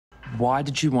Why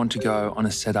did you want to go on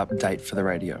a set-up date for the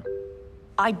radio?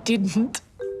 I didn't,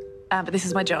 but this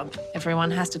is my job.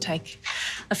 Everyone has to take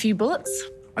a few bullets.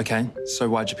 Okay, so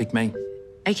why'd you pick me?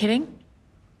 Are you kidding?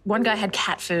 One guy had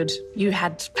cat food. You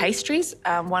had pastries.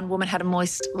 One woman had a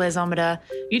moist lesometer.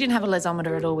 You didn't have a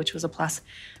lesometer at all, which was a plus.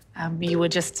 You were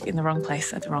just in the wrong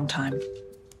place at the wrong time.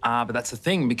 But that's the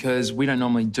thing, because we don't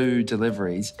normally do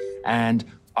deliveries, and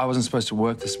I wasn't supposed to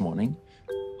work this morning.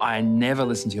 I never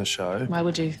listen to your show. Why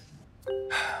would you?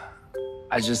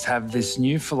 I just have this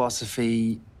new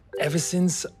philosophy ever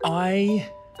since I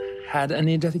had a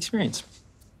near-death experience.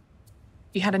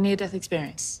 You had a near-death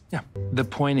experience? Yeah. The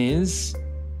point is,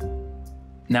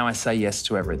 now I say yes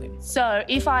to everything. So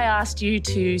if I asked you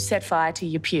to set fire to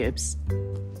your pubes?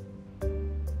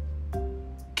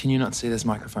 Can you not see there's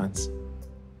microphones?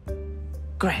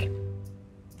 Great.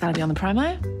 That'll be on the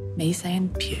promo. Me saying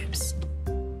pubes.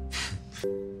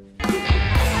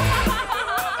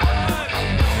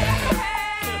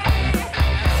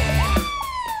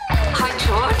 Hi,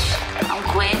 George. I'm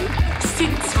Gwen,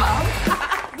 Sid's mum.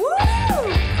 Woo!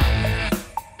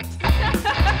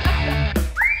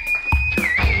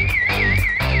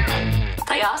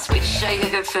 They asked which show you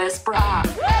her first bra.